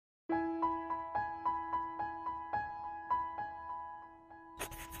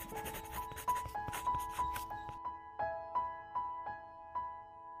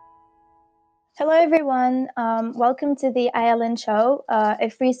Hello, everyone. Welcome to the ILN Show,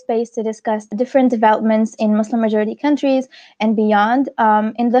 a free space to discuss different developments in Muslim majority countries and beyond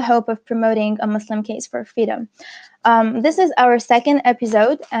in the hope of promoting a Muslim case for freedom. This is our second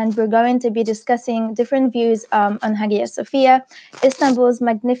episode, and we're going to be discussing different views on Hagia Sophia, Istanbul's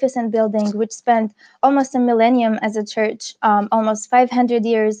magnificent building, which spent almost a millennium as a church, almost 500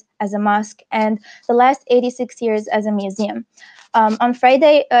 years as a mosque, and the last 86 years as a museum. On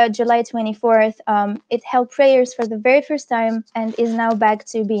Friday, July 24th, it held prayers for the very first time and is now back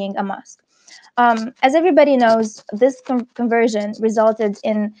to being a mosque. As everybody knows, this conversion resulted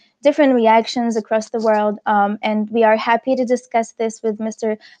in different reactions across the world, and we are happy to discuss this with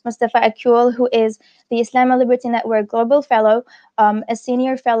Mr. Mustafa Akyol, who is the Islam and Liberty Network Global Fellow, a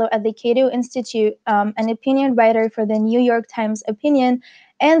senior fellow at the Cato Institute, an opinion writer for the New York Times Opinion,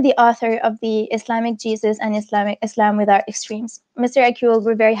 and the author of the Islamic Jesus and Islam Without Extremes. Mr. Akyol,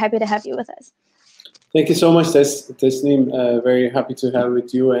 we're very happy to have you with us. Thank you so much, Tasneem. Very happy to have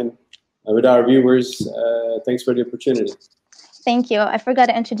with you and with our viewers. Thanks for the opportunity. Thank you. I forgot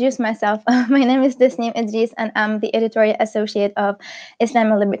to introduce myself. My name is Tasneem Idris, and I'm the editorial associate of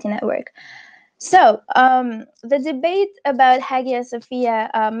Islam and Liberty Network. So the debate about Hagia Sophia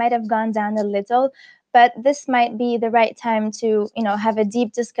might have gone down a little, but this might be the right time to, have a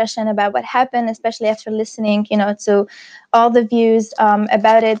deep discussion about what happened, especially after listening, to all the views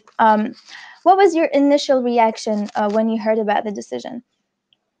about it. What was your initial reaction when you heard about the decision?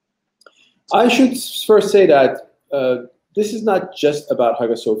 I should first say that this is not just about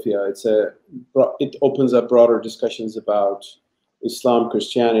Hagia Sophia. It opens up broader discussions about Islam,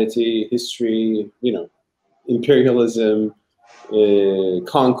 Christianity, history, imperialism,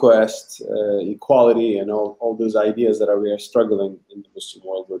 conquest, equality, and all those ideas that we are struggling in the Muslim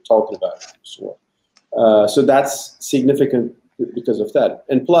world. We're talking about in the Muslim world. So that's significant because of that.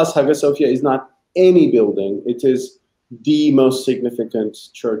 And plus, Hagia Sophia is not any building. It is the most significant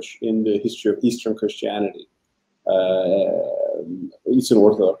church in the history of Eastern Christianity, Eastern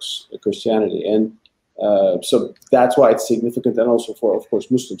Orthodox Christianity. And so that's why it's significant. And also for, of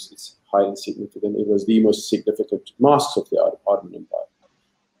course, Muslims, it's highly significant. It was the most significant mosque of the Ottoman Empire.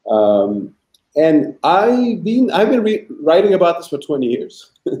 And I've been writing about this for 20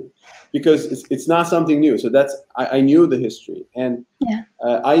 years because it's not something new. So I knew the history. And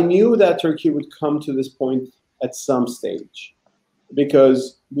I knew that Turkey would come to this point at some stage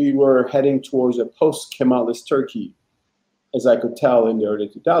because we were heading towards a post-Kemalist Turkey, as I could tell in the early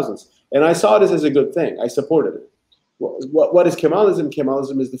 2000s. And I saw this as a good thing. I supported it. What is Kemalism?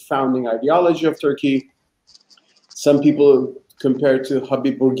 Kemalism is the founding ideology of Turkey. Some people compare it to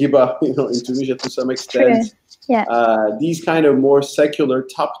Habib Bourguiba, in Tunisia to some extent. Yeah. These kind of more secular,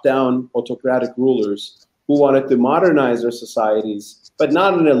 top-down autocratic rulers who wanted to modernize their societies, but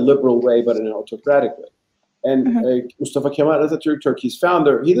not in a liberal way, but in an autocratic way. And Mustafa Kemal Atatürk, Turkey's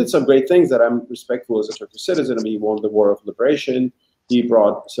founder, he did some great things that I'm respectful as a Turkish citizen. I mean, he won the War of Liberation. He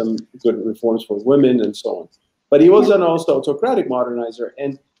brought some good reforms for women and so on. But he was an also autocratic modernizer.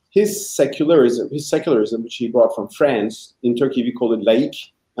 And his secularism, which he brought from France, in Turkey we call it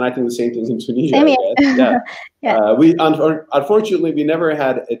laïc, and I think the same thing in Tunisia. Unfortunately, we never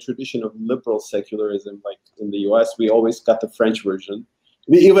had a tradition of liberal secularism like in the US. We always got the French version.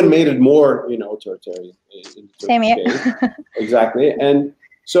 We even made it more, authoritarian in the Turkish case. Exactly. And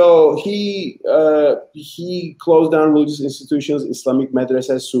so he closed down religious institutions, Islamic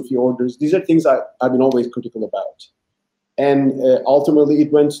madrasas, Sufi orders. These are things I've been always critical about. And ultimately,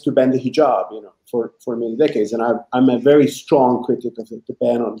 it went to ban the hijab, for many decades. And I'm a very strong critic of the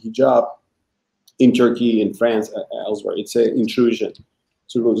ban on hijab in Turkey, in France, elsewhere. It's an intrusion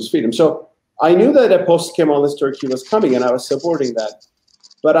to religious freedom. So I knew that a post-Kemalist Turkey was coming, and I was supporting that.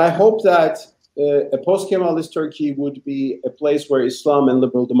 But I hope that a post-Kemalist Turkey would be a place where Islam and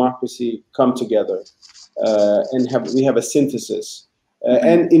liberal democracy come together and we have a synthesis.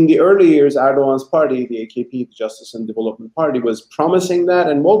 And in the early years, Erdogan's party, the AKP, the Justice and Development Party, was promising that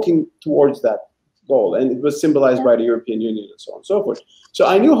and walking towards that goal. And it was symbolized by the European Union and so on and so forth. So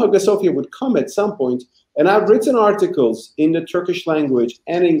I knew Hagia Sophia would come at some point. And I've written articles in the Turkish language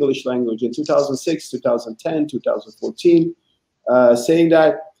and English language in 2006, 2010, 2014, saying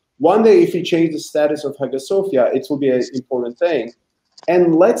that one day if we change the status of Hagia Sophia, it will be an important thing.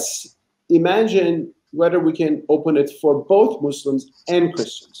 And let's imagine whether we can open it for both Muslims and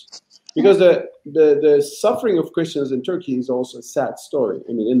Christians. Because the suffering of Christians in Turkey is also a sad story.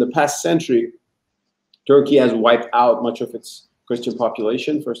 I mean, in the past century, Turkey has wiped out much of its Christian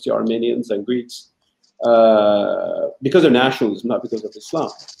population, first the Armenians and Greeks, because of nationalism, not because of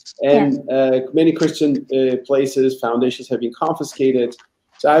Islam. And many Christian places, foundations have been confiscated.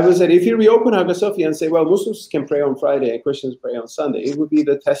 So I would say, if you reopen Hagia Sophia and say, well, Muslims can pray on Friday and Christians pray on Sunday, it would be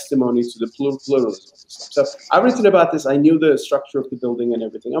the testimony to the pluralism of Islam. So I've written about this. I knew the structure of the building and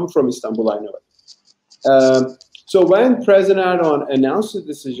everything. I'm from Istanbul. I know it. So when President Erdogan announced the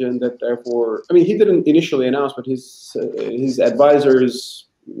decision that therefore, I mean, he didn't initially announce, but his advisors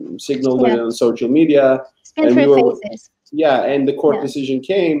signaled it on social media. And and the court decision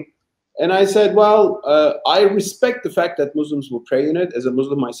came. And I said, well, I respect the fact that Muslims will pray in it. As a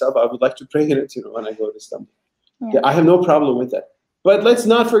Muslim myself, I would like to pray in it, when I go to Istanbul. I have no problem with that. But let's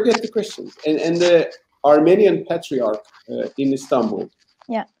not forget the Christians. And the Armenian patriarch in Istanbul,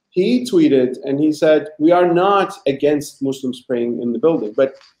 he tweeted and he said, we are not against Muslims praying in the building,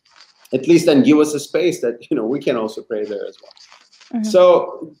 but at least then give us a space that, we can also pray there as well.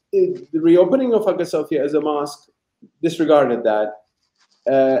 So the reopening of Hagia Sophia as a mosque disregarded that.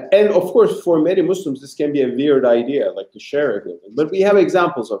 And of course, for many Muslims, this can be a weird idea, like to share a building. But we have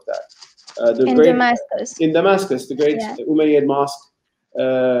examples of that. In Damascus, the great Umayyad mosque,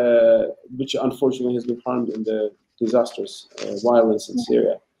 which unfortunately has been harmed in the disastrous violence in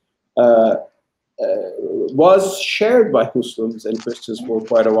Syria, was shared by Muslims and Christians for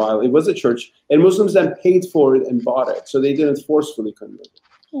quite a while. It was a church, and Muslims then paid for it and bought it, so they didn't forcefully convert it.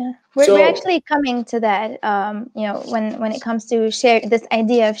 Yeah, we're actually coming to that, when it comes to this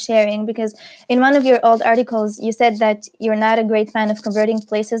idea of sharing, because in one of your old articles, you said that you're not a great fan of converting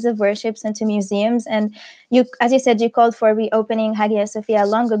places of worships into museums. And you, as you said, you called for reopening Hagia Sophia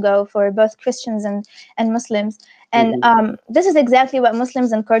long ago for both Christians and Muslims. And this is exactly what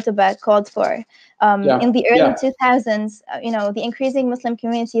Muslims in Cordoba called for. In the early 2000s, the increasing Muslim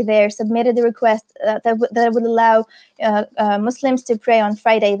community there submitted a request that would allow Muslims to pray on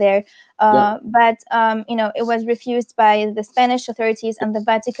Friday there. But, it was refused by the Spanish authorities and the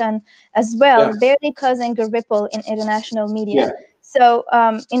Vatican as well, barely causing a ripple in international media. So,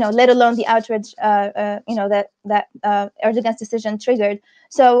 let alone the outrage, that Erdogan's decision triggered.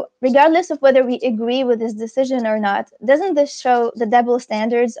 So regardless of whether we agree with this decision or not, doesn't this show the double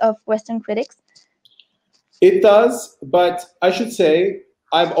standards of Western critics? It does, but I should say,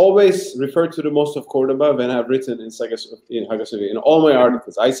 I've always referred to the Mosque of Cordoba when I've written in Hagia Sophia, in all my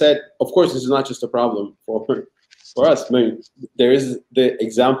articles. I said, of course, this is not just a problem for us. I mean, there is the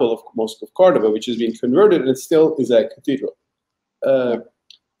example of Mosque of Cordoba, which is being converted and it still is a cathedral.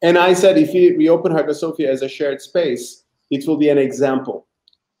 And I said, if we reopen Hagia Sophia as a shared space, it will be an example.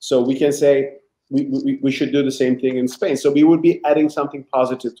 So we can say we should do the same thing in Spain. So we would be adding something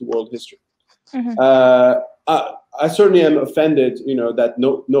positive to world history. I certainly am offended, that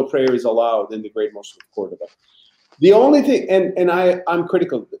no prayer is allowed in the Great Mosque of Cordoba. The only thing, and I'm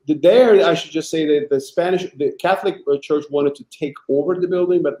critical there. I should just say that the Catholic Church wanted to take over the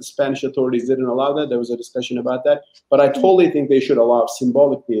building, but the Spanish authorities didn't allow that. There was a discussion about that, but I totally think they should allow,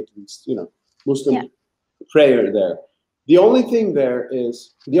 symbolically at least, Muslim prayer there. The only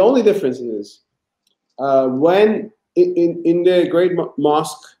difference is when in the Great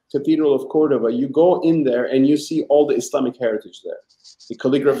Mosque Cathedral of Cordoba, you go in there and you see all the Islamic heritage there. The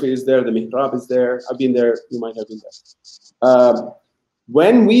calligraphy is there, the mihrab is there. I've been there, you might have been there.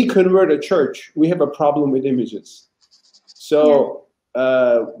 When we convert a church, we have a problem with images. So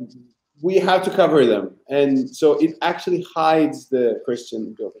we have to cover them. And so it actually hides the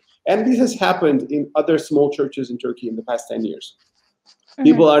Christian building. And this has happened in other small churches in Turkey in the past 10 years.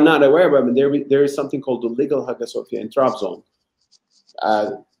 People are not aware, but there is something called the legal Hagia Sophia in Trabzon.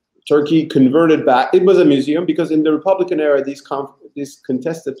 Turkey converted back. It was a museum because in the Republican era, these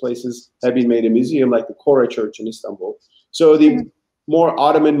contested places have been made a museum, like the Kora Church in Istanbul. So the more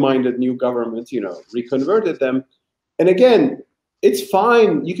Ottoman-minded new government, reconverted them. And again, it's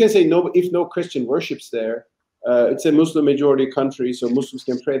fine. You can say no if no Christian worships there. It's a Muslim majority country, so Muslims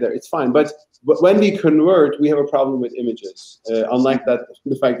can pray there. It's fine. But when we convert, we have a problem with images. Unlike that,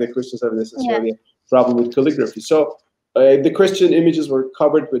 the fact that Christians have necessarily a problem with calligraphy. So the Christian images were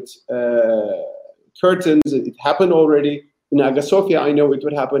covered with curtains. It happened already. In Hagia Sophia, I know it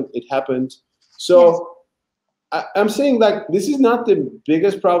would happen. It happened. So I'm saying that this is not the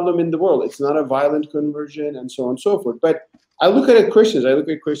biggest problem in the world. It's not a violent conversion and so on and so forth. But I look at Christians. I look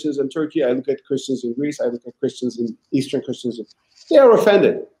at Christians in Turkey. I look at Christians in Greece. I look at Christians in Eastern Christians. They are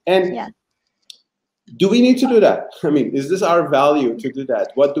offended. And do we need to do that? I mean, is this our value to do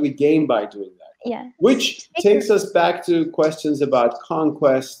that? What do we gain by doing that? Which takes us back to questions about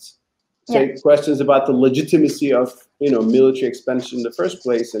conquest, questions about the legitimacy of military expansion in the first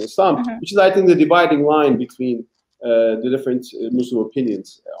place in Islam, which is, I think, the dividing line between the different Muslim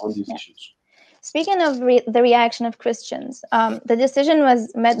opinions on these issues. Speaking of the reaction of Christians, the decision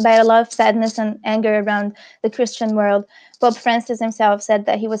was met by a lot of sadness and anger around the Christian world. Pope Francis himself said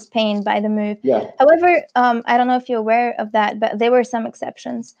that he was pained by the move. Yeah. However, I don't know if you're aware of that, but there were some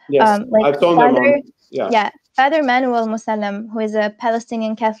exceptions. Yes, like I've told them on, yeah. Father Manuel Musallam, who is a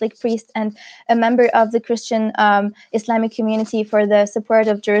Palestinian Catholic priest and a member of the Christian Islamic community for the support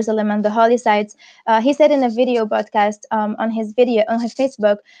of Jerusalem and the holy sites, he said in a video broadcast on his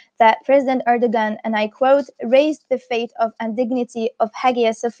Facebook that President Erdogan, and I quote, raised the fate and dignity of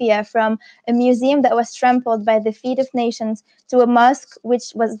Hagia Sophia from a museum that was trampled by the feet of nations to a mosque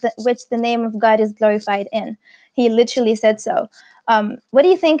which the name of God is glorified in. He literally said so. What do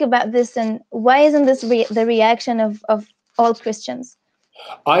you think about this, and why isn't this the reaction of all Christians?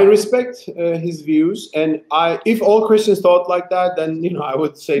 I respect his views, and if all Christians thought like that, then I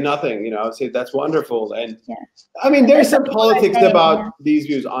would say nothing. I would say that's wonderful. And I mean, there's some politics about these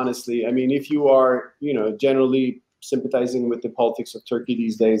views. Honestly, I mean, if you are generally sympathizing with the politics of Turkey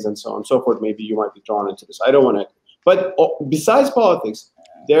these days and so on and so forth, maybe you might be drawn into this. I don't want to. But besides politics,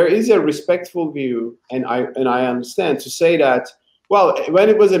 there is a respectful view, and I understand to say that. Well, when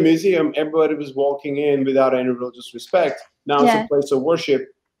it was a museum, everybody was walking in without any religious respect. Now it's a place of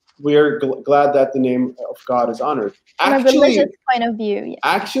worship. We're glad that the name of God is honored. From a religious point of view.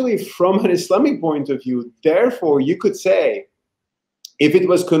 Actually, from an Islamic point of view, therefore, you could say, if it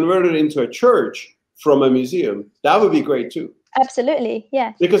was converted into a church from a museum, that would be great too. Absolutely,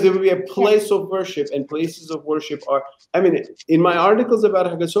 yeah. Because it would be a place of worship, and places of worship are, I mean, in my articles about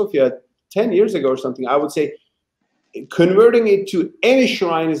Hagia Sophia 10 years ago or something, I would say, converting it to any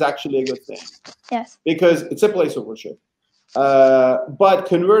shrine is actually a good thing. Yes. Because it's a place of worship. But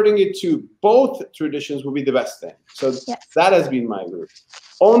converting it to both traditions would be the best thing. So that has been my route.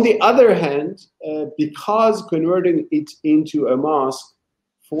 On the other hand, because converting it into a mosque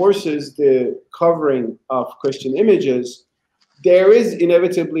forces the covering of Christian images, there is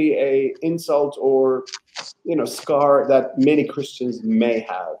inevitably a insult or scar that many Christians may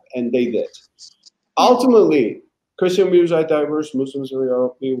have, and they did. Ultimately, Christian views are diverse, Muslims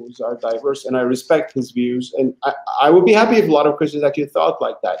views are diverse, and I respect his views. And I would be happy if a lot of Christians actually thought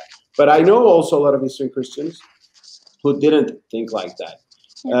like that. But I know also a lot of Eastern Christians who didn't think like that.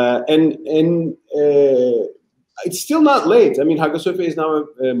 It's still not late. I mean, Hagia Sophia is now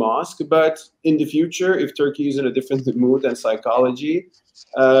a mosque, but in the future, if Turkey is in a different mood and psychology,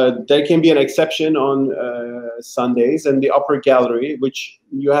 there can be an exception on Sundays, and the upper gallery, which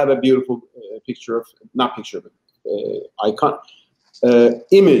you have a beautiful picture of, not picture, but icon,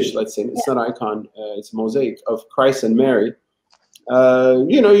 image, let's say. It's not icon, it's a mosaic of Christ and Mary.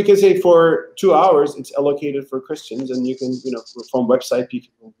 You can say for 2 hours it's allocated for Christians, and you can, from website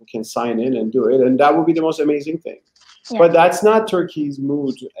people can sign in and do it, and that would be the most amazing thing. But that's not Turkey's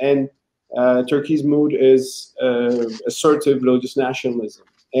mood, and Turkey's mood is assertive religious nationalism.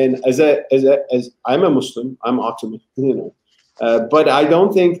 And as I'm a Muslim, I'm optimist, but I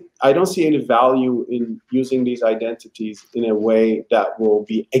don't see any value in using these identities in a way that will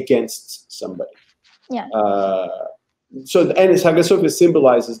be against somebody. Yeah. And Hagia Sophia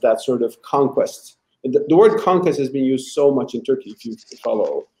symbolizes that sort of conquest. The word conquest has been used so much in Turkey, if you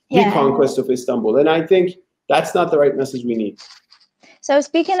follow the conquest of Istanbul. And I think that's not the right message we need. So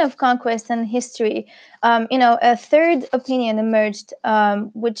speaking of conquest and history, a third opinion emerged,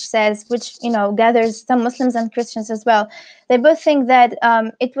 which gathers some Muslims and Christians as well. They both think that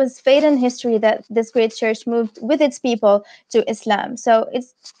it was fate and history that this great church moved with its people to Islam. So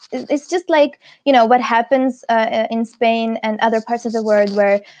it's just like, what happens in Spain and other parts of the world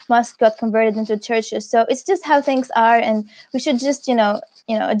where mosques got converted into churches. So it's just how things are, and we should just,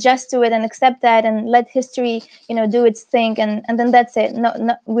 adjust to it and accept that and let history, do its thing, and then that's it.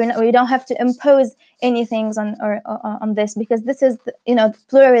 We don't have to impose anything on this, because this is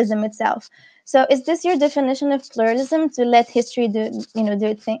pluralism itself. So is this your definition of pluralism, to let history do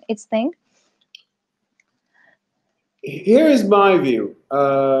its thing? Here is my view.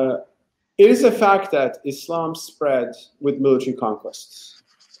 It is a fact that Islam spread with military conquests.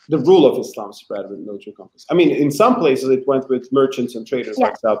 The rule of Islam spread with military conquests. I mean, in some places it went with merchants and traders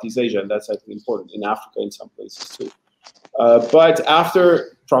like Southeast Asia, and that's actually important. In Africa, in some places too. But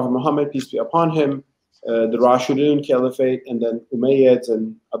after Prophet Muhammad, peace be upon him, the Rashidun Caliphate, and then Umayyads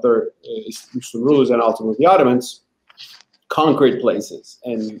and other Muslim rulers, and ultimately the Ottomans, conquered places,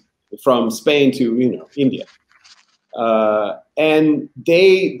 and from Spain to India. And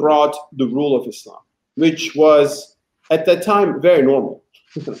they brought the rule of Islam, which was at that time very normal.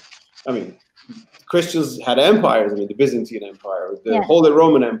 I mean, Christians had empires. I mean, the Byzantine Empire, the Holy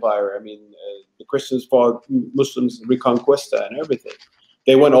Roman Empire. I mean, the Christians fought Muslims, Reconquista and everything.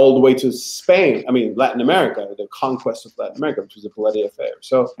 they went all the way to Spain. I mean, Latin America, the conquest of Latin America, which was a bloody affair.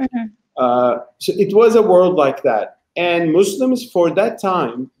 So, so it was a world like that. And Muslims for that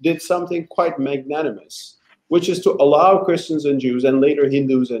time did something quite magnanimous, which is to allow Christians and Jews and later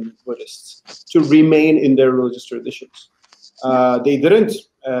Hindus and Buddhists to remain in their religious traditions. They didn't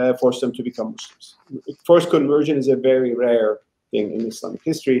force them to become Muslims. Forced conversion is a very rare thing in Islamic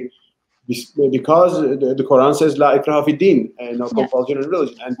history because the Quran says La ikraha fi din, no compulsion in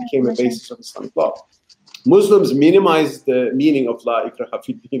religion, and became a basis of Islamic law. Muslims minimized the meaning of La ikraha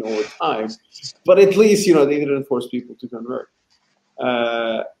fi din over time, but at least, you know, they didn't force people to convert,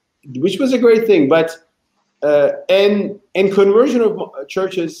 which was a great thing. But and conversion of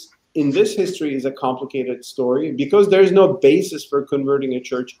churches in this history is a complicated story because there is no basis for converting a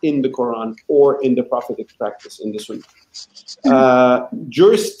church in the Quran or in the prophetic practice in the Sunnah.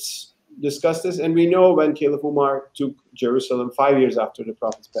 Jurists discuss this, and we know when Caliph Umar took Jerusalem 5 years after the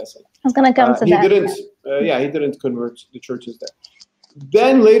Prophet's passing. I was going to come to that. He didn't convert the churches there.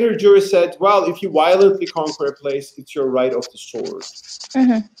 Then later jurists said, well, if you violently conquer a place, it's your right of the sword.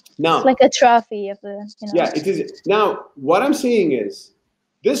 Now, it's like a trophy of the, you know. Yeah, it is. Now, what I'm saying is,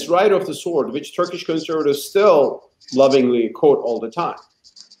 this right of the sword, which Turkish conservatives still lovingly quote all the time,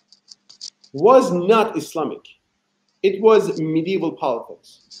 was not Islamic. It was medieval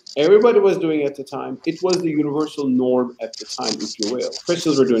politics. Everybody was doing it at the time. It was the universal norm at the time, if you will.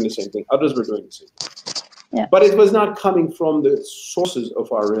 Christians were doing the same thing. Others were doing the same thing. Yeah. But it was not coming from the sources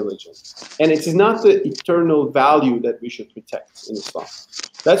of our religion. And it is not the eternal value that we should protect in Islam.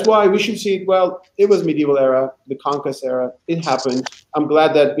 That's why we should see it, well, it was medieval era, the conquest era, it happened. I'm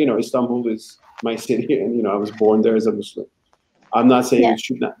glad that, you know, Istanbul is my city and, you know, I was born there as a Muslim. I'm not saying it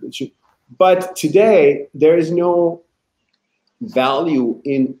should not. It should. But today, there is no value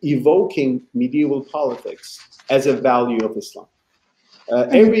in evoking medieval politics as a value of Islam.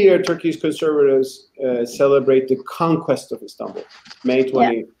 Every year, Turkey's conservatives celebrate the conquest of Istanbul, May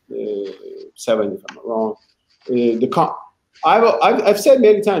 27, if I'm not wrong. I've said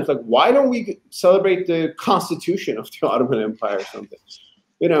many times, like, why don't we celebrate the constitution of the Ottoman Empire or something?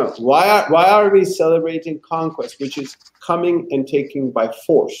 You know, why are we celebrating conquest, which is coming and taking by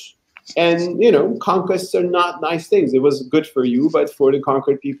force? And, you know, conquests are not nice things. It was good for you, but for the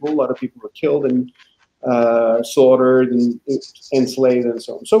conquered people, a lot of people were killed and slaughtered and enslaved and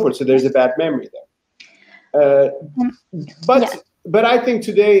so on and so forth. So there's a bad memory there. But I think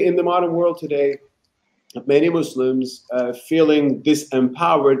today, in the modern world today, many Muslims feeling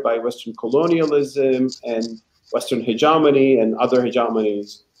disempowered by Western colonialism and Western hegemony and other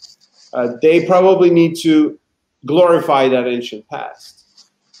hegemonies, they probably need to glorify that ancient past.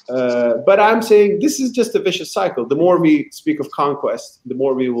 But I'm saying this is just a vicious cycle. The more we speak of conquest, the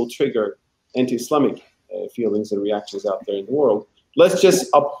more we will trigger anti-Islamic feelings and reactions out there in the world. Let's just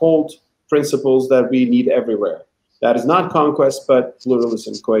uphold principles that we need everywhere. That is not conquest, but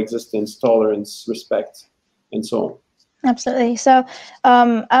pluralism, coexistence, tolerance, respect, and so on. Absolutely. So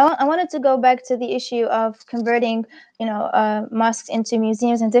I wanted to go back to the issue of converting, you know, mosques into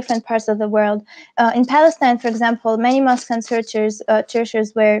museums in different parts of the world. In Palestine, for example, many mosques and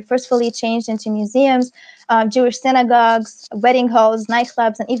churches were forcefully changed into museums, Jewish synagogues, wedding halls,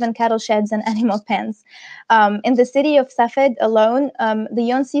 nightclubs, and even cattle sheds and animal pens. In the city of Safed alone, the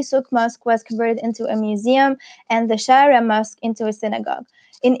Yonsi Suk Mosque was converted into a museum and the Shara Mosque into a synagogue.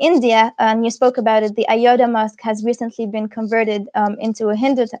 In India, and you spoke about it, the Ayodhya Mosque has recently been converted into a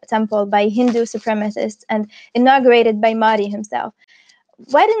Hindu temple by Hindu supremacists and inaugurated by Modi himself.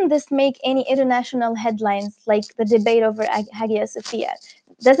 Why didn't this make any international headlines like the debate over Hagia Sophia?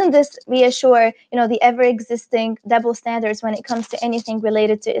 Doesn't this reassure, you know, the ever-existing double standards when it comes to anything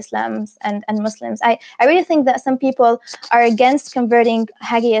related to Islam and Muslims? I really think that some people are against converting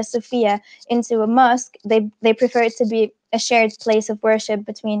Hagia Sophia into a mosque. They prefer it to be a shared place of worship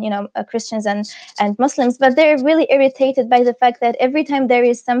between, you know, Christians and Muslims, but they're really irritated by the fact that every time there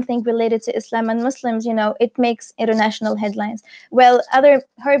is something related to Islam and Muslims, you know, it makes international headlines. Well, other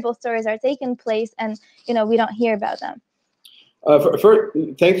horrible stories are taking place and, you know, we don't hear about them.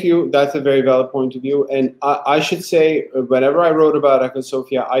 Thank you. That's a very valid point of view. And I should say, whenever I wrote about Hagia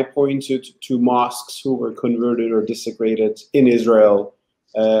Sophia, I pointed to mosques who were converted or desecrated in Israel.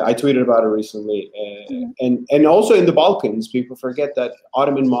 I tweeted about it recently. And also in the Balkans, people forget that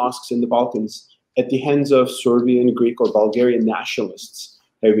Ottoman mosques in the Balkans at the hands of Serbian, Greek, or Bulgarian nationalists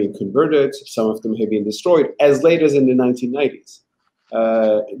have been converted. Some of them have been destroyed as late as in the 1990s.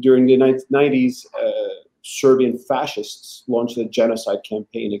 During the 1990s, Serbian fascists launched a genocide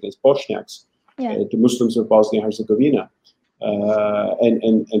campaign against Bosniaks, the Muslims of Bosnia-Herzegovina,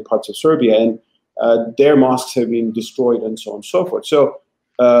 and parts of Serbia. And their mosques have been destroyed and so on and so forth. So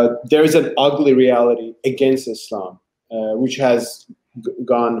there is an ugly reality against Islam, which has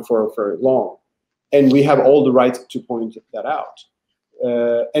gone for long. And we have all the right to point that out.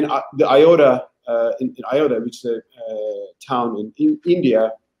 And the Ayodhya, in Ayodhya, which is a town in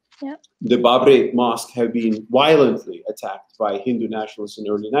India, the Babri Mosque have been violently attacked by Hindu nationalists in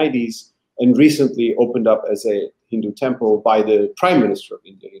the early 90s, and recently opened up as a Hindu temple by the Prime Minister of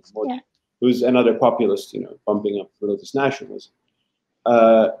India, Modi, who's another populist, pumping up religious nationalism.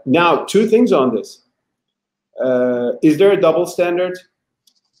 Now, two things on this. Is there a double standard?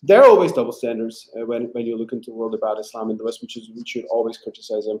 There are always double standards when you look into the world about Islam in the West, which we should always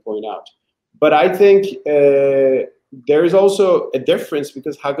criticize and point out. But I think there is also a difference,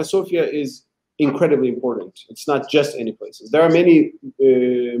 because Hagia Sophia is incredibly important. It's not just any places. There are many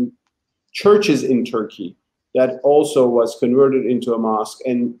churches in Turkey that also was converted into a mosque,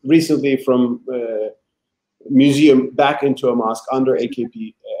 and recently from museum back into a mosque under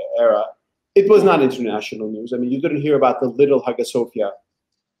AKP era. It was not international news. I mean, you didn't hear about the little Hagia Sophia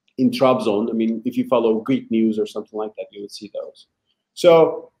in Trabzon. I mean, if you follow Greek news or something like that, you would see those.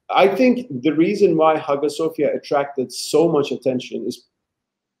 So I think the reason why Hagia Sophia attracted so much attention is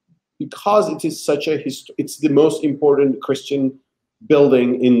because it is such a it's the most important Christian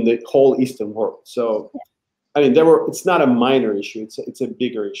building in the whole Eastern world. So, I mean, it's not a minor issue. It's a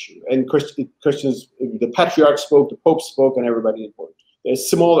bigger issue. And Christians, the patriarch spoke, the Pope spoke, and everybody important. There's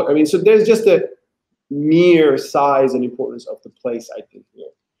smaller. I mean, so there's just a mere size and importance of the place, I think,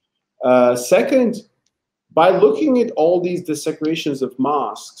 here. Second, by looking at all these desecrations of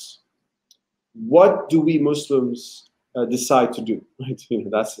mosques, what do we Muslims decide to do? Right?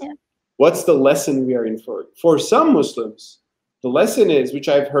 What's the lesson we are inferring? For some Muslims, the lesson is, which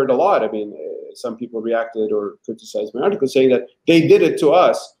I've heard a lot. I mean, some people reacted or criticized my article saying that they did it to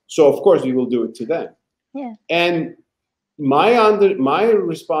us, so of course we will do it to them. Yeah. And my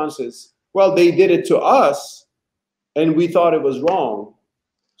response is, well, they did it to us, and we thought it was wrong.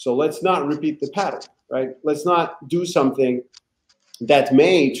 So let's not repeat the pattern, right? Let's not do something that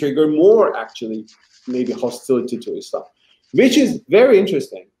may trigger more, actually, maybe hostility to Islam, which is very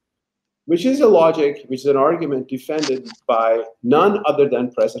interesting, which is a logic, which is an argument defended by none other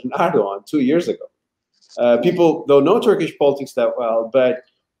than President Erdogan 2 years ago. People don't know Turkish politics that well, but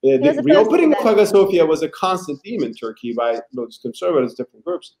the reopening of Hagia Sophia was a constant theme in Turkey by those conservatives, different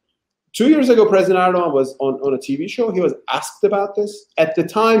groups. 2 years ago, President Erdogan was on a TV show. He was asked about this. At the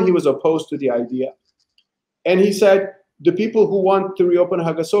time, he was opposed to the idea. And he said, the people who want to reopen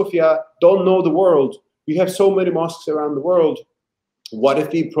Hagia Sophia don't know the world. We have so many mosques around the world. What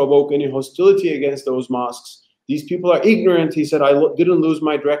if we provoke any hostility against those mosques? These people are ignorant. He said, I didn't lose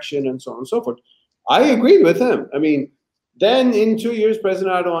my direction, and so on and so forth. I agreed with him. I mean, then in 2 years,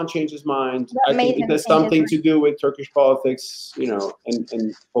 President Erdogan changed his mind. I think it has something to do with Turkish politics,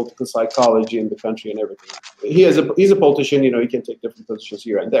 and political psychology in the country and everything. He's a politician, he can take different positions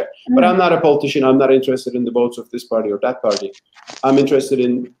here and there. Mm-hmm. But I'm not a politician. I'm not interested in the votes of this party or that party. I'm interested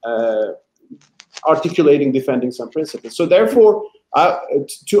in articulating, defending some principles. So therefore,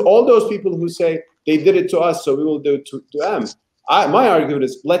 to all those people who say they did it to us, so we will do it to them, my argument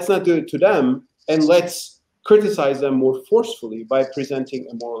is, let's not do it to them, and let's criticize them more forcefully by presenting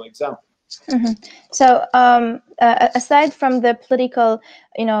a moral example. Mm-hmm. So aside from the political,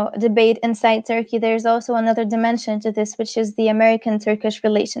 debate inside Turkey, there's also another dimension to this, which is the American-Turkish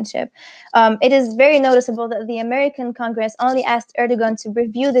relationship. It is very noticeable that the American Congress only asked Erdogan to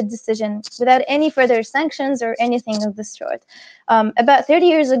review the decision without any further sanctions or anything of this sort. About 30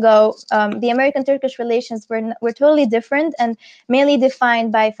 years ago, the American-Turkish relations were totally different and mainly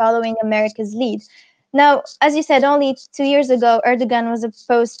defined by following America's lead. Now, as you said, only 2 years ago, Erdogan was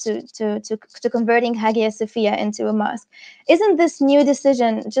opposed to converting Hagia Sophia into a mosque. Isn't this new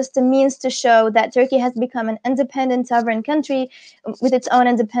decision just a means to show that Turkey has become an independent sovereign country with its own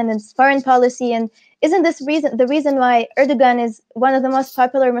independent foreign policy? And isn't this the reason why Erdogan is one of the most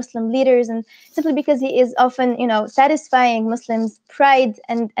popular Muslim leaders, and simply because he is often, satisfying Muslims' pride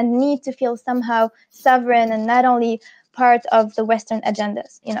and need to feel somehow sovereign and not only part of the Western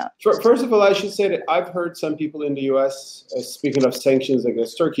agendas, First of all, I should say that I've heard some people in the U.S. Speaking of sanctions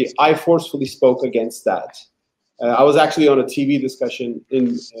against Turkey. I forcefully spoke against that. I was actually on a TV discussion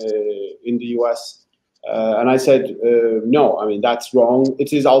in the U.S. And I said, no, I mean, that's wrong.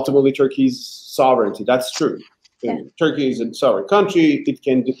 It is ultimately Turkey's sovereignty. That's true. Yeah. Turkey is a sovereign country. It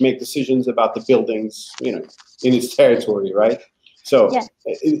can make decisions about the buildings, in its territory, right? So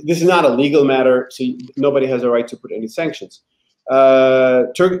this is not a legal matter, so nobody has a right to put any sanctions.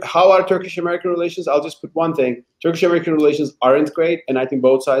 How are Turkish-American relations? I'll just put one thing. Turkish-American relations aren't great, and I think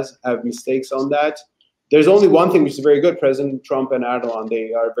both sides have mistakes on that. There's only one thing which is very good. President Trump and Erdogan,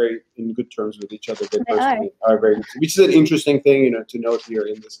 they are very in good terms with each other. They personally are very good, which is an interesting thing, to note here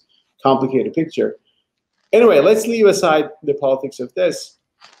in this complicated picture. Anyway, let's leave aside the politics of this.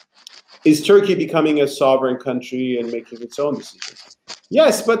 Is Turkey becoming a sovereign country and making its own decisions?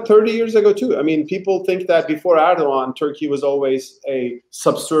 Yes, but 30 years ago too. I mean, people think that before Erdogan, Turkey was always a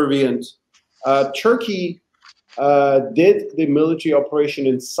subservient. Turkey did the military operation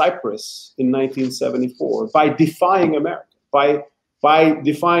in Cyprus in 1974 by defying America, by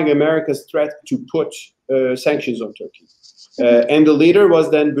defying America's threat to put sanctions on Turkey. And the leader was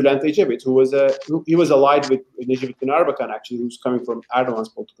then Bülent Ecevit, he was allied with Necmettin Erbakan, actually, who's coming from Erdogan's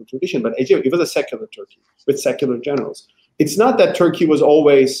political tradition. But Ecevit, it was a secular Turkey with secular generals. It's not that Turkey was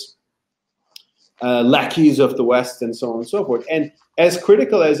always lackeys of the West and so on and so forth. And as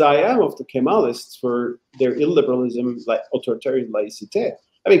critical as I am of the Kemalists for their illiberalism, like authoritarian laicite,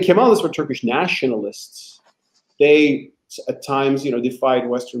 I mean, Kemalists were Turkish nationalists. They, at times, defied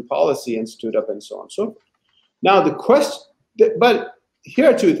Western policy and stood up and so on and so forth. Now, the question, but here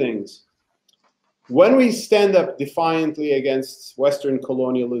are two things. When we stand up defiantly against Western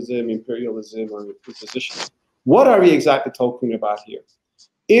colonialism, imperialism, or imposition, what are we exactly talking about here?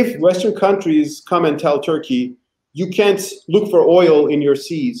 If Western countries come and tell Turkey, you can't look for oil in your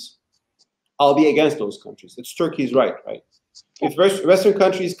seas, I'll be against those countries. It's Turkey's right? If Western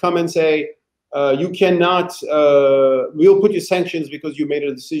countries come and say, you cannot, we'll put you sanctions because you made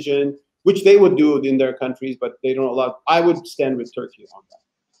a decision, which they would do in their countries, but they don't allow, I would stand with Turkey on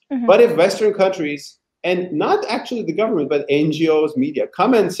that. Mm-hmm. But if Western countries, and not actually the government, but NGOs, media,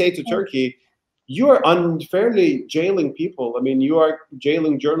 come and say to Turkey, you are unfairly jailing people. I mean, you are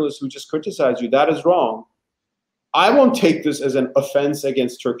jailing journalists who just criticize you. That is wrong. I won't take this as an offense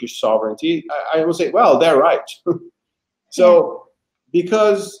against Turkish sovereignty. I will say, well, they're right. So,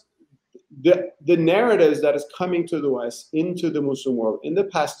 because the narratives that is coming to the West, into the Muslim world, in the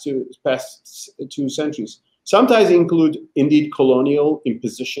past two centuries, sometimes include indeed colonial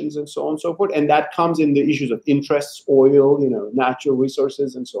impositions and so on and so forth. And that comes in the issues of interests, oil, natural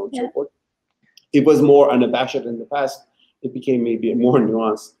resources, and so on and so forth. It was more unabashed in the past. It became maybe more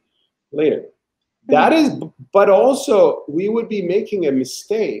nuanced later. That is, but also we would be making a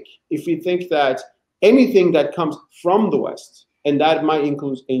mistake if we think that anything that comes from the West, and that might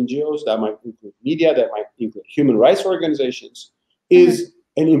include NGOs, that might include media, that might include human rights organizations, is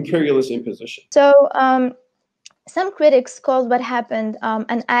an imperialist imposition. So some critics called what happened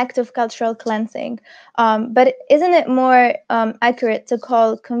an act of cultural cleansing. But isn't it more accurate to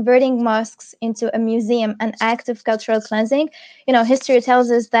call converting mosques into a museum an act of cultural cleansing? History tells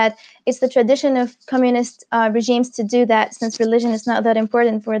us that it's the tradition of communist regimes to do that, since religion is not that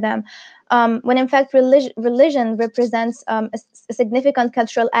important for them. When in fact religion represents a significant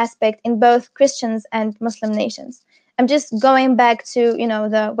cultural aspect in both Christians and Muslim nations. I'm just going back to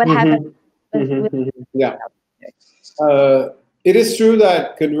what happened. Yeah. It is true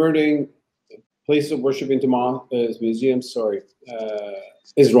that converting places of worship into museums,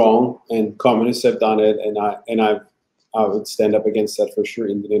 is wrong, and communists have done it, and I would stand up against that for sure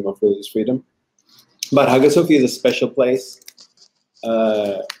in the name of religious freedom. But Hagia Sophia is a special place.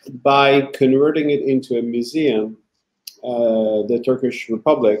 By converting it into a museum, the Turkish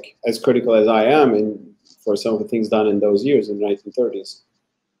Republic, as critical as I am for some of the things done in those years in the 1930s,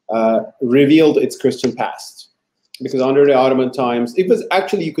 revealed its Christian past. Because under the Ottoman times, it was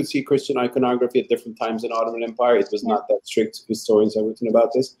actually, you could see Christian iconography at different times in Ottoman Empire. It was not that strict. Historians have written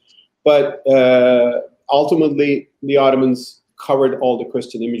about this. But ultimately, the Ottomans covered all the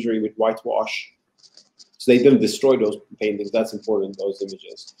Christian imagery with whitewash. So they didn't destroy those paintings. That's important, those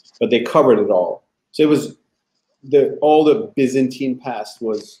images. But they covered it all. So it was, all the Byzantine past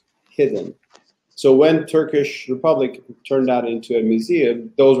was hidden. So when Turkish Republic turned that into a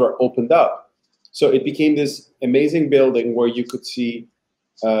museum, those were opened up. So it became this amazing building where you could see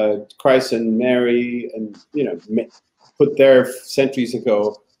Christ and Mary, and put there centuries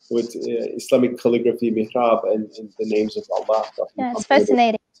ago with Islamic calligraphy, mihrab, and the names of Allah. Yeah, it's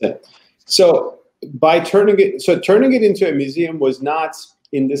fascinating. So by turning it into a museum was not,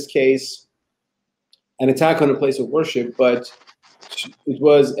 in this case, an attack on a place of worship, but it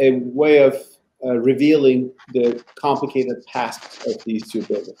was a way of revealing the complicated past of these two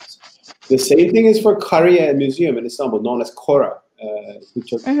buildings. The same thing is for Kariye Museum in Istanbul, known as Kora,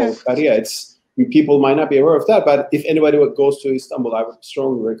 which are called Kariye. People might not be aware of that, but if anybody goes to Istanbul, I would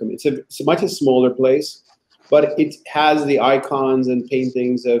strongly recommend. It's a much smaller place, but it has the icons and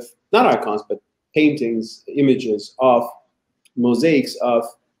paintings of, not icons, but paintings, images of mosaics of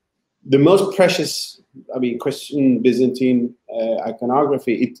the most precious, Christian Byzantine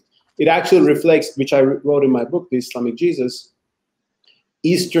iconography. it actually reflects, which I wrote in my book, The Islamic Jesus,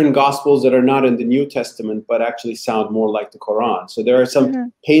 Eastern Gospels that are not in the New Testament, but actually sound more like the Quran. So there are some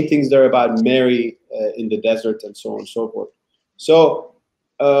paintings there about Mary in the desert and so on and so forth. So,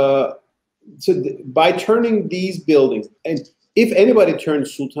 by turning these buildings, and if anybody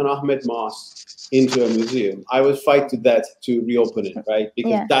turns Sultan Ahmed Mosque into a museum, I would fight to death to reopen it, right?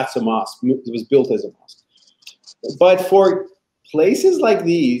 Because that's a mosque. It was built as a mosque. But for places like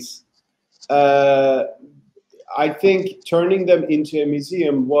these, I think turning them into a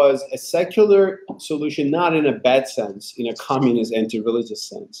museum was a secular solution, not in a bad sense, in a communist, anti-religious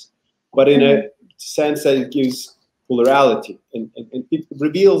sense, but in a sense that it gives plurality and it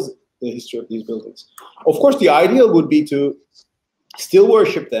reveals the history of these buildings. Of course, the ideal would be to still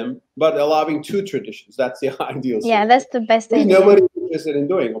worship them, but allowing two traditions. That's the ideal. Yeah, that's the best idea. Nobody's interested in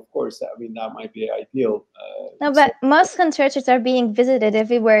doing, of course. I mean, that might be ideal. No, but mosques and churches are being visited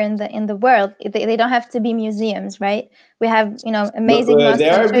everywhere in the world. They don't have to be museums, right? We have, amazing mosques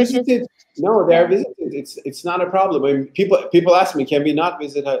and churches. Visited. No, they are visited. It's not a problem. I mean, people ask me, can we not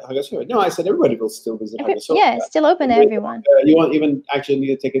visit Hagia Sophia? No, I said everybody will still visit Hagia Sophia. Yeah, it's still open to everyone. You won't even actually need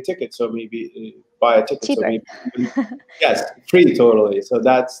to take a ticket, so maybe buy a ticket. Cheaper. So maybe, yes, free totally. So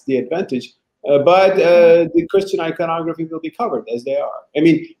that's the advantage. But the Christian iconography will be covered as they are. I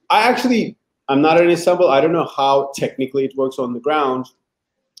mean, I'm not in Istanbul. I don't know how technically it works on the ground.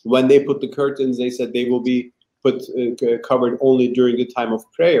 When they put the curtains, they said they will be covered only during the time of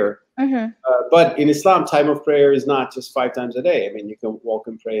prayer. But in Islam, time of prayer is not just 5 times a day. I mean, you can walk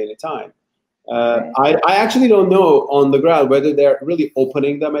and pray anytime. I actually don't know on the ground whether they're really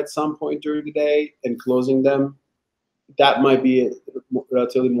opening them at some point during the day and closing them. That might be a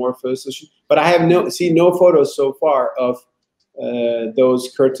relatively more first issue. But I have seen no photos so far of those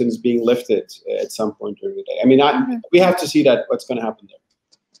curtains being lifted at some point during the day. I mean, we have to see what's going to happen there.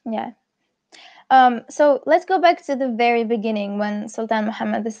 Yeah. So let's go back to the very beginning when Sultan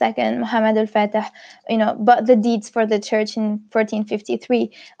Muhammad II, Muhammad al-Fatih, bought the deeds for the church in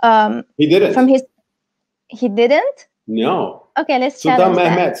 1453. He didn't. He didn't? No. Okay, let's Sultan challenge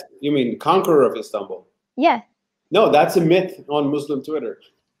Mehmet, that. you mean conqueror of Istanbul? Yeah. No, that's a myth on Muslim Twitter.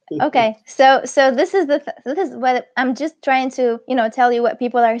 Okay, so this is what I'm just trying to tell you what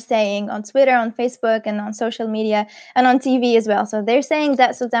people are saying on Twitter, on Facebook, and on social media, and on TV as well. So they're saying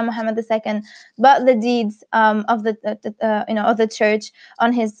that Sultan Muhammad II bought the deeds of the church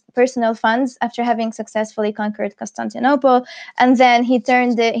on his personal funds after having successfully conquered Constantinople, and then he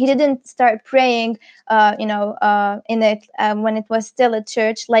didn't start praying in it when it was still a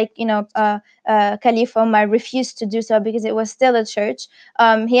church, like Caliph Omar refused to do so because it was still a church.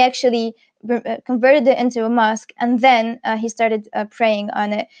 He actually converted it into a mosque, and then he started praying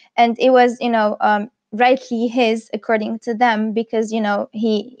on it, and it was rightly his according to them, because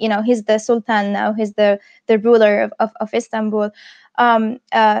he's the sultan now, he's the ruler of Istanbul.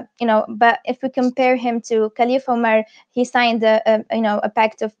 But if we compare him to Caliph Omar, he signed a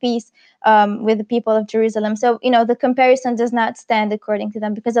pact of peace with the people of Jerusalem. So the comparison does not stand according to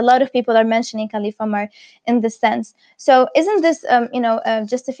them, because a lot of people are mentioning Caliph Omar in this sense. So isn't this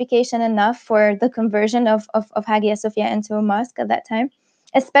justification enough for the conversion of Hagia Sophia into a mosque at that time?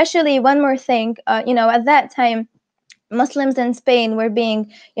 Especially one more thing, at that time, Muslims in Spain were being,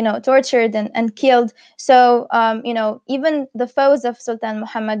 tortured and killed. So, even the foes of Sultan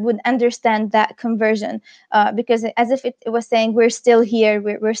Muhammad would understand that conversion, because as if it was saying, we're still here,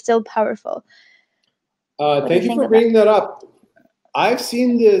 we're still powerful. Thank you for bringing that up. I've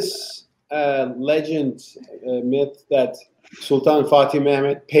seen this legend, myth that Sultan Fatih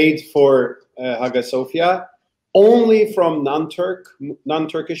Mehmet paid for Hagia Sophia only from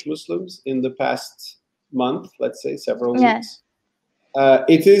non-Turkish Muslims in the past month, let's say several weeks.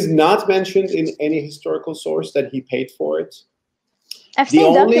 It is not mentioned in any historical source that he paid for it. I've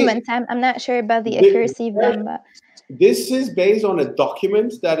seen documents. I'm not sure about the accuracy of them. But this is based on a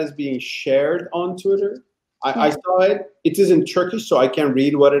document that is being shared on Twitter. I saw it. It is in Turkish, so I can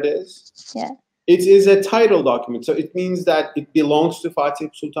read what it is. Yeah. It is a title document, so it means that it belongs to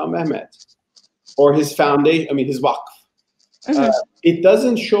Fatih Sultan Mehmet or his foundation, his waqf. It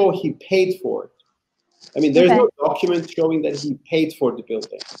doesn't show he paid for it. I mean, there's no document showing that he paid for the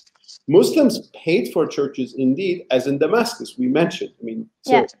building. Muslims paid for churches, indeed, as in Damascus, we mentioned. I mean,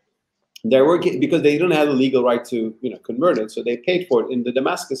 there were, because they don't have the legal right to, convert it, so they paid for it. In the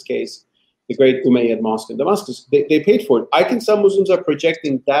Damascus case, the great Umayyad Mosque in Damascus, they paid for it. I think some Muslims are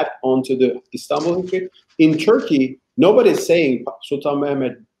projecting that onto the Istanbul history. In Turkey, nobody's saying Sultan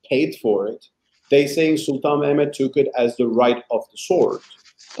Mehmet paid for it. They're saying Sultan Mehmet took it as the right of the sword.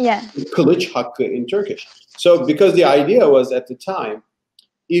 Yeah. Kılıç hakkı in Turkish. So because the idea was at the time,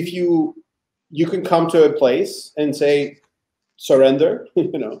 if you can come to a place and say, surrender,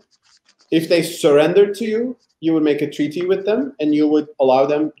 if they surrendered to you, you would make a treaty with them and you would allow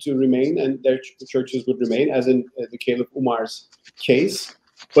them to remain and their churches would remain, as in the Caliph Umar's case.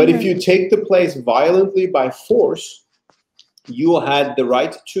 But if you take the place violently by force, you had the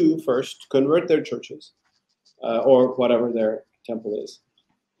right to first convert their churches or whatever their temple is.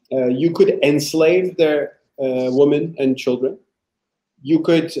 You could enslave their women and children. You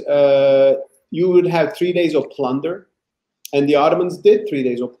would have 3 days of plunder. And the Ottomans did 3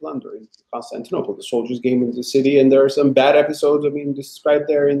 days of plunder in Constantinople. The soldiers came into the city, and there are some bad episodes described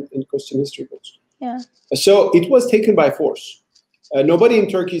there in Christian history books. Yeah. So it was taken by force. Nobody in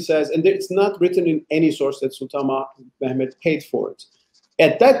Turkey says, and it's not written in any source that Sultan Mehmed paid for it.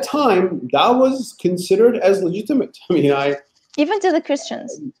 At that time, that was considered as legitimate. Even to the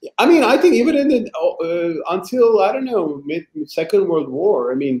Christians. I think even until, I don't know, Second World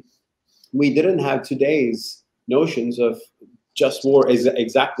War, we didn't have today's notions of just war is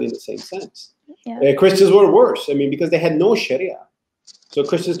exactly in the same sense. Yeah. Christians were worse, because they had no Sharia. So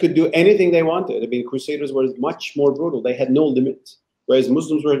Christians could do anything they wanted. Crusaders were much more brutal. They had no limits, whereas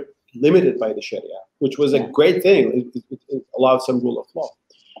Muslims were limited by the Sharia, which was a great thing. It allowed some rule of law.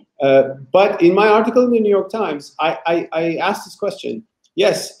 But in my article in the New York Times, I asked this question.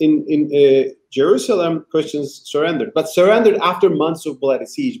 Yes, in Jerusalem, Christians surrendered, but surrendered after months of bloody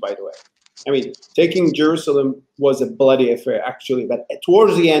siege, by the way. Taking Jerusalem was a bloody affair, actually, but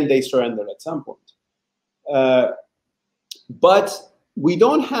towards the end, they surrendered at some point. But we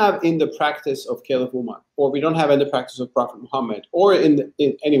don't have in the practice of Caliph Umar, or we don't have in the practice of Prophet Muhammad, or in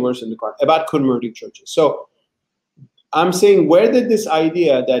any verse in the Quran, about converting churches. So I'm saying, where did this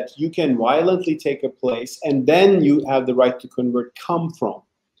idea that you can violently take a place and then you have the right to convert come from?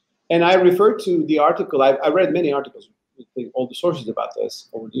 And I refer to the article. I read many articles, all the sources about this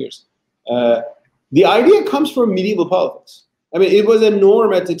over the years. The idea comes from medieval politics. It was a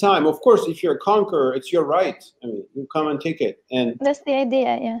norm at the time. Of course, if you're a conqueror, it's your right. You come and take it. And that's the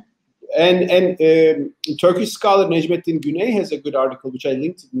idea, yeah. And Turkish scholar Necmettin Güney has a good article, which I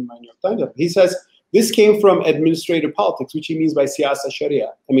linked in my New York Times. He says this came from administrative politics, which he means by siyasa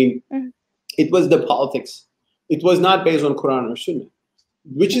sharia. It was the politics. It was not based on Quran or Sunnah.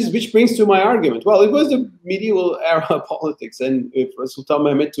 Which brings to my argument. Well, it was the medieval era politics, and if Sultan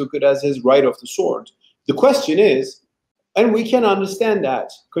Mehmed took it as his right of the sword. The question is, and we can understand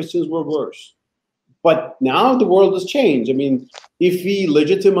that Christians were worse, but now the world has changed. If we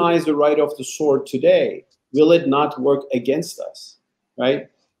legitimize the right of the sword today, will it not work against us, right?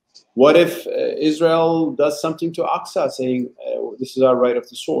 What if Israel does something to Aqsa, saying this is our right of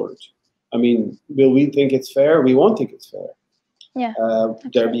the sword? Will we think it's fair? We won't think it's fair. Yeah,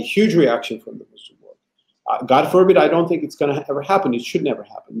 there'll be a huge reaction from the Muslim world. God forbid, I don't think it's going to ever happen. It should never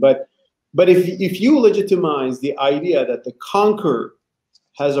happen. But if you legitimize the idea that the conqueror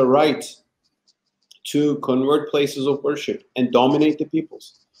has a right to convert places of worship and dominate the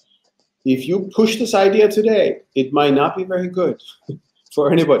peoples, if you push this idea today, it might not be very good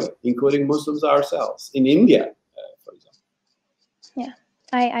for anybody, including Muslims ourselves in India, for example. Yeah.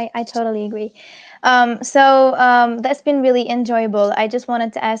 I totally agree. So that's been really enjoyable. I just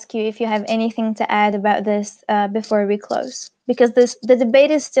wanted to ask you if you have anything to add about this before we close, because the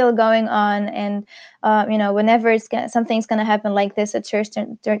debate is still going on, and whenever something's gonna happen like this, a church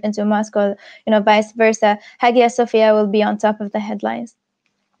turned into a mosque, or vice versa, Hagia Sophia will be on top of the headlines.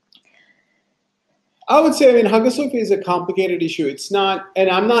 I would say, Hagia Sophia is a complicated issue. It's not, and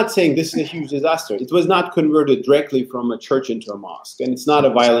I'm not saying this is a huge disaster. It was not converted directly from a church into a mosque, and it's not a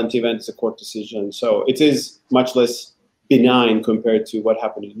violent event. It's a court decision. So it is much less benign compared to what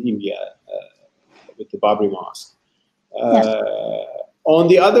happened in India with the Babri Mosque. On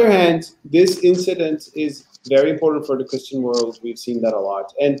the other hand, this incident is very important for the Christian world. We've seen that a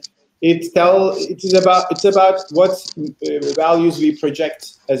lot. And it's about what values we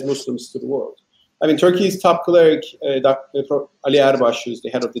project as Muslims to the world. Turkey's top cleric, Dr. Ali Erbash, who's the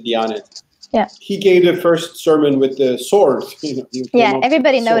head of the Diyanet, he gave the first sermon with the sword.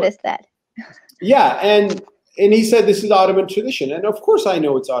 Everybody noticed that. And he said this is Ottoman tradition. And of course I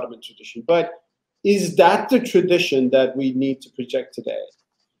know it's Ottoman tradition, but is that the tradition that we need to project today?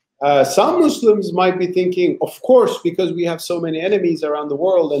 Some Muslims might be thinking, of course, because we have so many enemies around the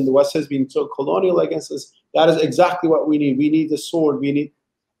world and the West has been so colonial against us, that is exactly what we need. We need the sword. We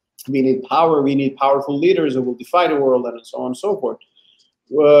need power. We need powerful leaders who will defy the world, and so on and so forth.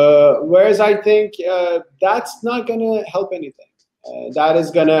 Whereas I think that's not going to help anything. That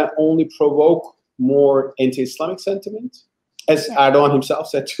is going to only provoke more anti-Islamic sentiment. as Erdogan himself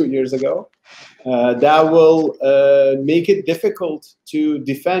said 2 years ago, that will make it difficult to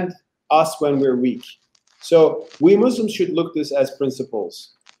defend us when we're weak. So we Muslims should look this as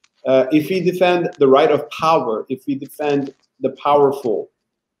principles. If we defend the right of power, if we defend the powerful,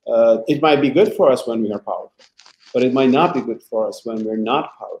 it might be good for us when we are powerful, but it might not be good for us when we're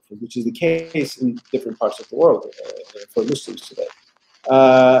not powerful, which is the case in different parts of the world for Muslims today.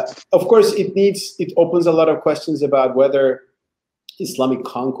 Of course, it opens a lot of questions about whether Islamic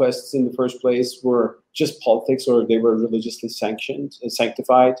conquests in the first place were just politics or they were religiously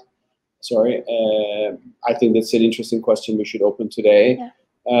sanctified. Sorry, I think that's an interesting question we should open today. Yeah.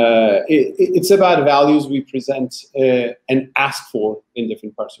 It's about values we present and ask for in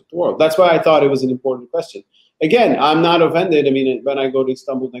different parts of the world. That's why I thought it was an important question. Again, I'm not offended. I mean, when I go to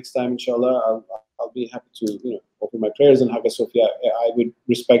Istanbul next time, inshallah, I'll be happy to open my prayers in Hagia Sophia. I would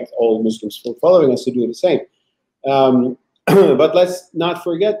respect all Muslims for following us to do the same. But let's not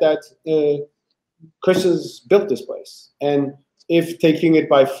forget that Christians built this place, and if taking it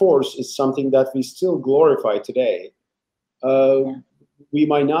by force is something that we still glorify today, we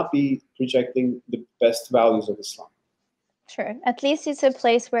might not be projecting the best values of Islam. Sure. At least it's a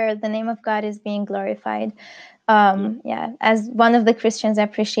place where the name of God is being glorified. As one of the Christians, I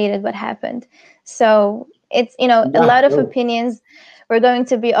appreciated what happened. So it's, a lot of opinions. We're going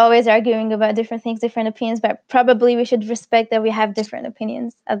to be always arguing about different things, different opinions, but probably we should respect that we have different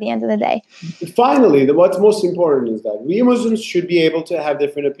opinions at the end of the day. Finally, what's most important is that we Muslims should be able to have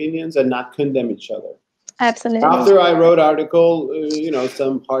different opinions and not condemn each other. Absolutely. After I wrote article,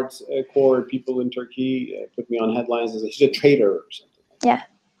 some hardcore people in Turkey put me on headlines as he's a traitor or something.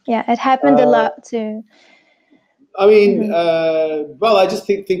 Yeah, it happened a lot too. I mean, well, I just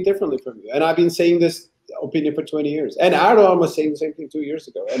think differently from you, and I've been saying this opinion for 20 years, and Erdogan was saying the same thing 2 years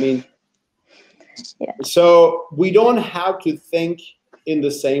ago. I mean, so we don't have to think in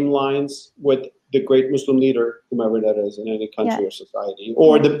the same lines with the great Muslim leader, whomever that is, in any country or society,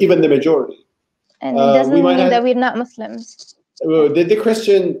 or even the majority. And it doesn't mean that we're not Muslims. The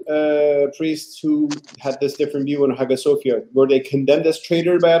Christian priests who had this different view on Hagia Sophia, were they condemned as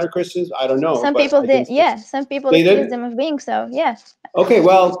traitor by other Christians? I don't know. Some people did, Some people accused them of being so, Okay,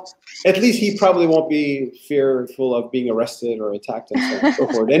 well, at least he probably won't be fearful of being arrested or attacked and so on and so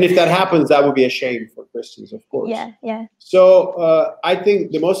forth. And if that happens, that would be a shame for Christians, of course. Yeah. So I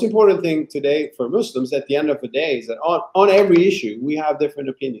think the most important thing today for Muslims at the end of the day is that on every issue, we have different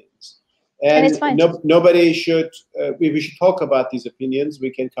opinions. And it's fine. Nobody should, we should talk about these opinions.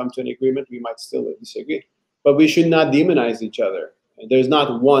 We can come to an agreement. We might still disagree. But we should not demonize each other. There's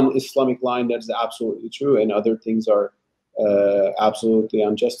not one Islamic line that is absolutely true, and other things are absolutely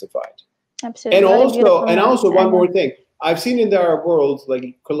unjustified. Absolutely. And also one more thing. I've seen in the Arab world,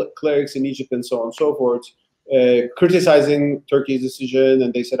 like clerics in Egypt and so on and so forth, criticizing Turkey's decision,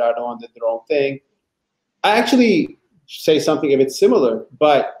 and they said Erdogan did the wrong thing. I actually say something a bit similar,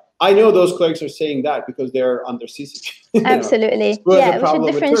 but I know those clerics are saying that because they're under Sisi. Absolutely. We should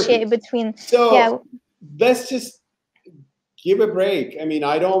differentiate between. So let's just give a break. I mean,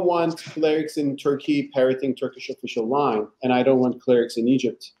 I don't want clerics in Turkey parroting Turkish official line, and I don't want clerics in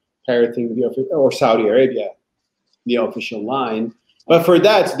Egypt parroting or Saudi Arabia the official line. But for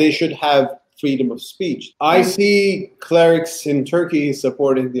that, they should have freedom of speech. I see clerics in Turkey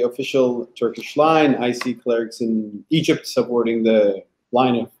supporting the official Turkish line. I see clerics in Egypt supporting the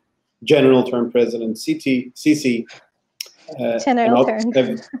line of General Term President Sisi. General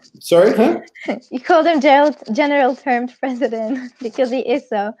Termed. Sorry, huh? You called him General Termed President because he is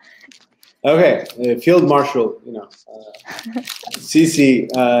so. Okay, Field Marshal, Sisi,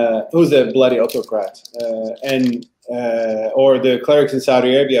 who's a bloody autocrat, or the clerics in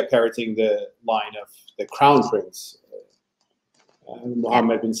Saudi Arabia parroting the line of the Crown Prince,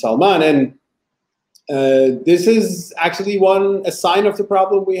 Mohammed bin Salman, and this is actually a sign of the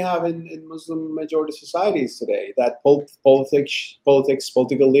problem we have in Muslim majority societies today, that political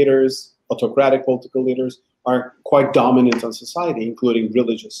leaders, autocratic political leaders are quite dominant on society, including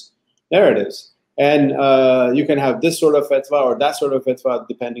religious narratives. And you can have this sort of fatwa or that sort of fatwa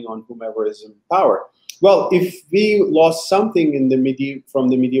depending on whomever is in power. Well, if we lost something from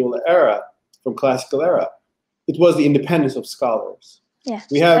the medieval era, from classical era, it was the independence of scholars. Yeah,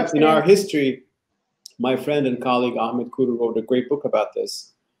 we have in our history, my friend and colleague Ahmed Kuru wrote a great book about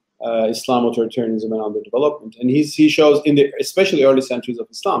this, Islam, Authoritarianism, and Underdevelopment. And he shows in the especially early centuries of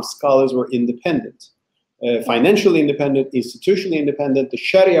Islam, scholars were independent, financially independent, institutionally independent. The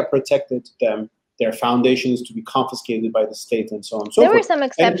Sharia protected them, their foundations to be confiscated by the state, and so on and so forth. There were some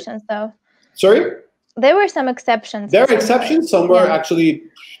exceptions, though. Sorry? There were some exceptions. There are exceptions. Some were actually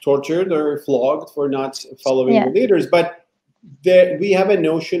tortured or flogged for not following the leaders. But we have a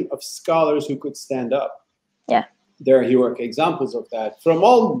notion of scholars who could stand up. Yeah. There are heroic examples of that from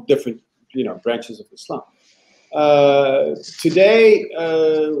all different, branches of Islam. Today,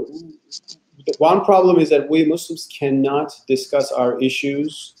 one problem is that we Muslims cannot discuss our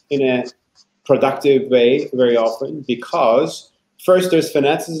issues in a productive way very often because first, there's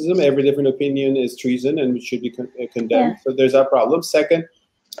fanaticism. Every different opinion is treason and should be condemned. Yeah. So there's that problem. Second,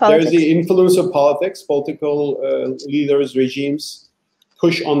 there's the influence of politics. Political leaders, regimes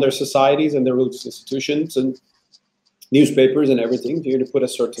push on their societies and their religious institutions and newspapers and everything to put a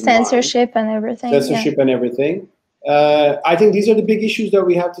certain censorship and everything. Censorship and everything. I think these are the big issues that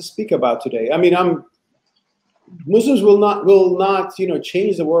we have to speak about today. I mean, Muslims will not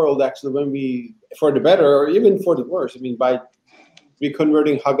change the world actually when we for the better or even for the worse. I mean, by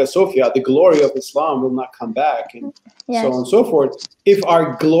reconverting Hagia Sophia, the glory of Islam will not come back, and so on and so forth. If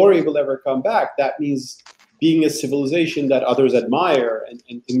our glory will ever come back, that means being a civilization that others admire and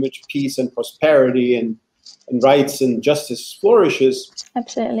in which peace and prosperity and rights and justice flourishes.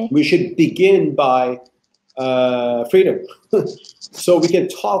 Absolutely. We should begin by freedom. So we can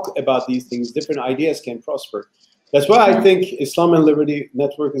talk about these things. Different ideas can prosper. That's why I think Islam and Liberty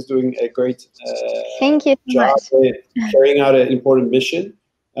Network is doing a great Thank you so job much. Carrying out an important mission.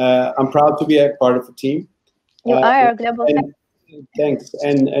 I'm proud to be a part of the team. You are a global. Thanks.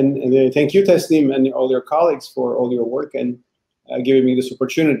 And thank you, Tasneem, and all your colleagues for all your work and giving me this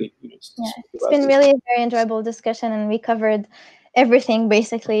opportunity. It's been really a very enjoyable discussion, and we covered everything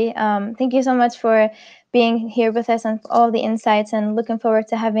basically. Thank you so much for being here with us and for all the insights, and looking forward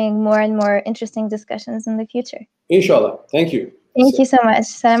to having more and more interesting discussions in the future. Inshallah. Thank you. Thank you so much.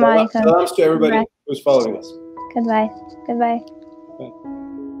 Assalamu alaikum. Salams to everybody who's following us. Goodbye. Goodbye. Bye.